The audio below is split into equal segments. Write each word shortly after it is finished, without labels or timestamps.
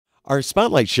Our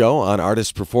Spotlight show on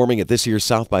artists performing at this year's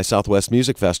South by Southwest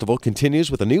Music Festival continues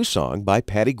with a new song by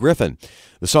Patty Griffin.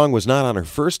 The song was not on her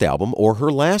first album or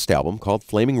her last album called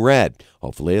Flaming Red.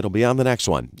 Hopefully it'll be on the next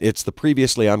one. It's the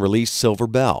previously unreleased Silver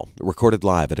Bell, recorded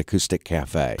live at Acoustic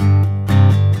Cafe.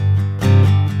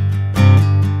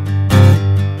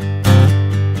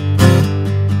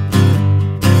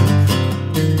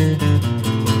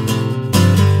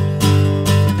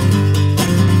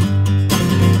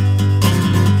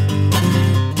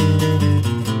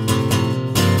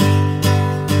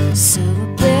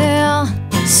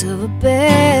 Silver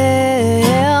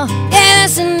Bell, yeah,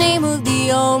 that's the name of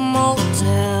the old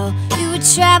motel. You were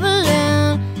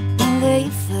traveling and there you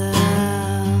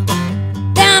fell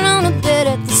down on the bed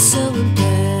at the Silver Bell.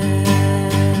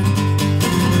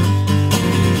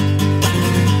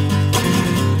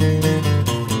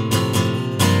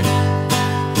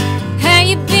 How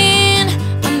you been?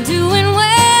 I'm doing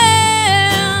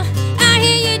well. I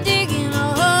hear you digging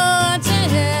a hole to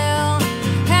hell.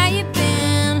 How you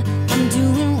been? I'm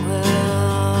doing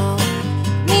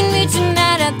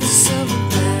tonight at the Silver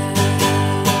Bell.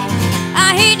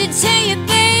 I hate to tell you,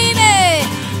 baby,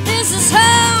 this is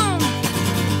home.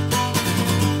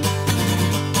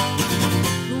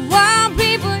 The wild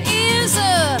people is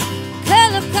a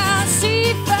color car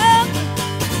seafoam.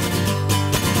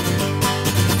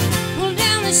 Pull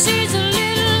down the shades a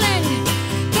little and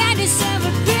got yourself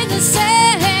a prison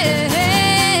cell.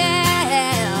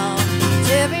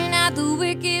 Tearing out the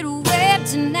wicked web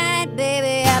tonight,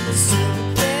 baby, at the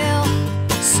Silver Bell.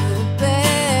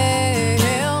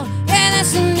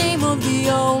 The name of the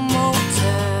old motel.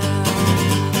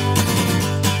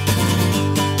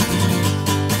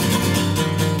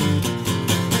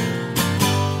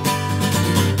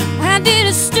 I did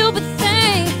a stupid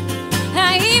thing,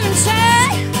 I even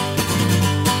tried.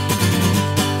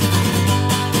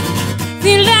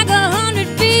 Feel like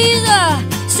 100 bees are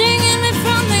stinging me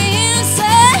from the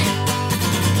inside.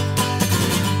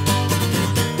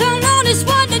 Don't notice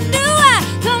what to do, I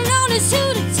don't notice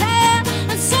who to tell.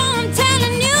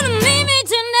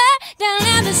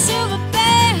 Silver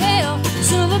Bell,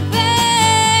 Silver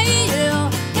Bell,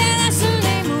 yeah, that's the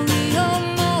name of the old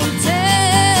motel.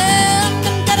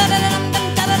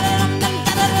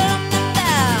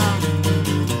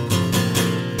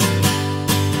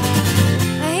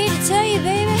 I hate to tell you,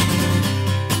 baby,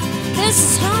 this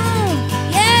is home,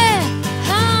 yeah,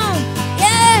 home,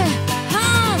 yeah,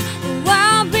 home. The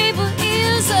wild people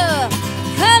is a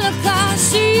color car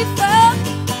seafoam.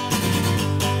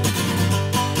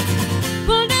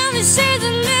 Shades a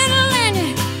little and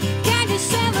you got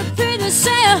yourself a pretty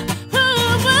cell. No,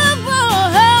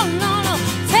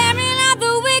 tearing out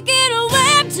the wicked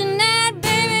web tonight,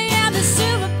 baby, out the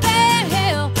Silver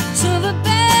Bell, Silver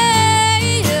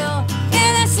Bell. Yeah,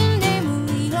 that's the name of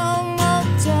the old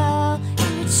motel. You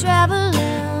were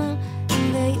traveling and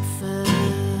there you fell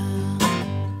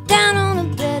down on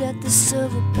the bed at the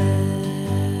Silver Bell.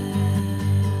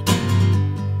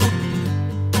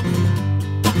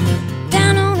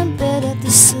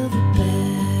 Silver Bell,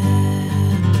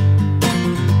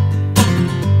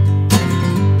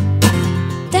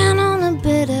 down on the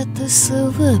bed at the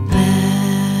Silver Bell.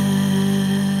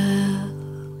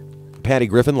 Patty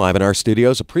Griffin live in our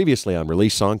studios, a previously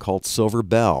unreleased song called Silver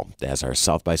Bell, as our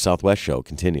South by Southwest show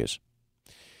continues.